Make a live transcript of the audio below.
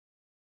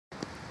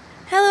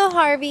Hello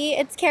Harvey,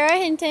 it's Kara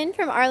Hinton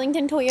from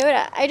Arlington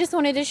Toyota. I just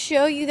wanted to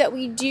show you that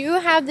we do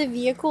have the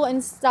vehicle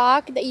in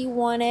stock that you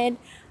wanted.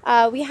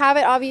 We have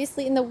it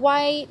obviously in the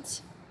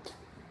white.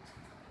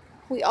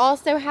 We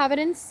also have it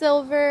in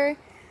silver.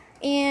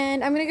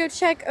 And I'm going to go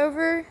check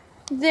over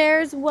there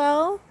as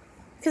well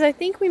because I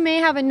think we may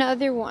have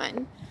another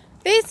one.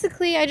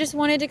 Basically, I just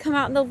wanted to come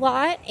out in the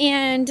lot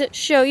and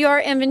show you our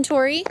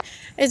inventory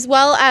as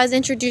well as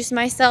introduce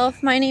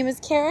myself. My name is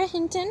Kara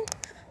Hinton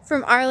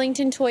from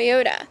Arlington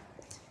Toyota.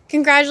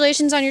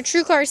 Congratulations on your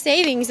TrueCar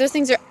savings. Those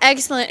things are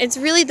excellent. It's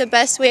really the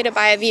best way to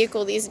buy a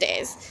vehicle these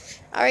days.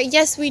 Alright,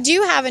 yes, we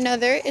do have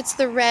another. It's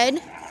the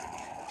red.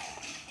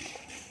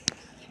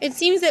 It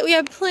seems that we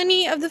have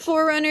plenty of the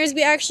 4Runners.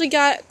 We actually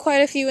got quite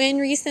a few in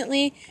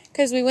recently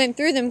because we went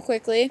through them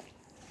quickly.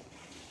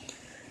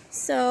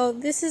 So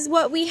this is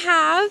what we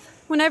have.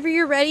 Whenever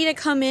you're ready to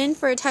come in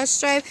for a test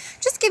drive,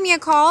 just give me a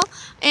call.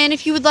 And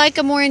if you would like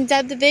a more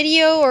in-depth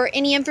video or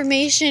any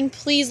information,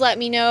 please let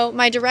me know.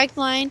 My direct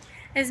line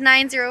is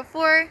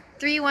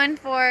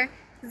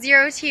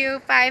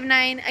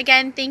 904-314-0259.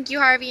 Again, thank you,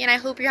 Harvey, and I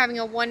hope you're having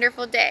a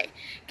wonderful day.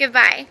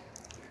 Goodbye.